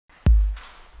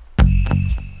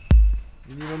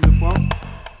The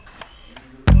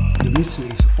mystery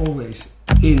is always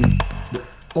in the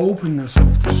openness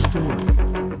of the story.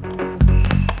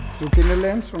 Look in the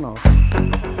lens or not?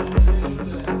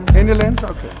 In the lens?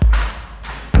 Okay.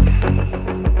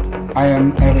 I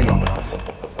am Erwin Olaf.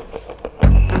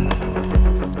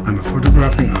 I'm a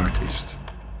photographing artist.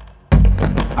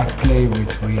 I play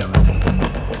with reality.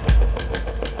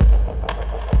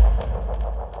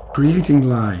 Creating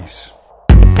lies.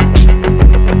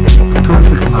 A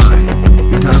perfect lie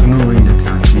without knowing that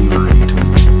I've been lying to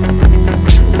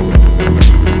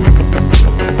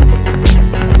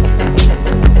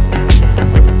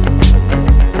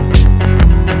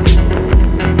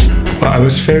you. I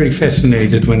was very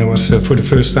fascinated when I was for the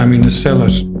first time in the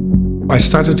cellars. I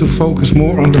started to focus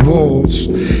more on the walls,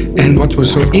 and what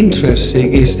was so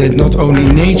interesting is that not only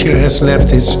nature has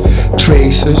left its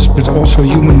traces, but also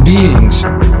human beings.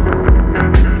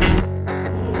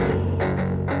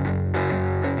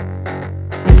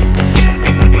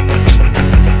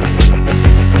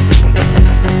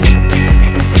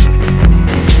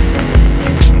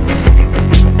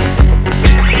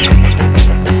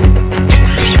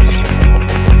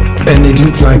 And it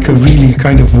looked like a really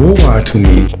kind of wall art to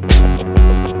me.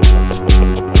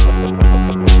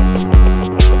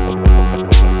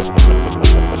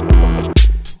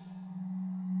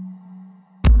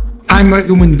 I'm a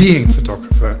human being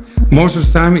photographer. Most of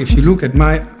the time, if you look at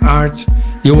my art,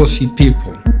 you will see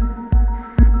people.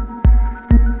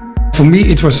 For me,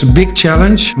 it was a big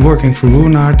challenge working for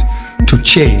Ruinart to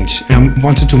change. I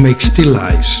wanted to make still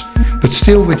lifes, but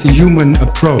still with a human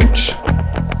approach.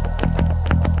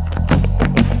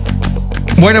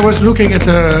 When I was looking at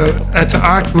the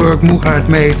artwork Muga had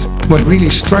made, what really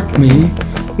struck me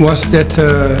was that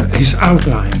his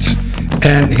outlines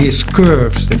and his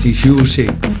curves that he's using.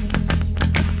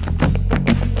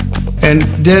 And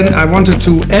then I wanted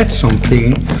to add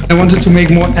something. I wanted to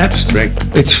make more abstract.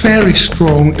 It's very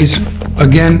strong. It's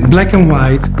again black and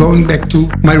white, going back to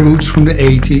my roots from the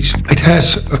 80s. It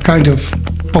has a kind of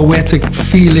poetic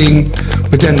feeling,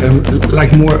 but then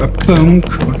like more a punk.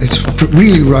 It's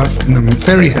really rough, and I'm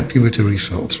very happy with the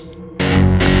results.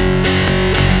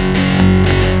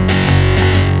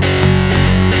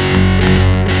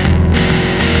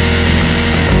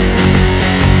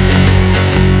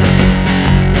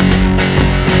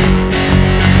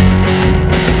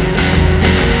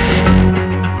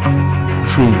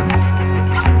 Freedom.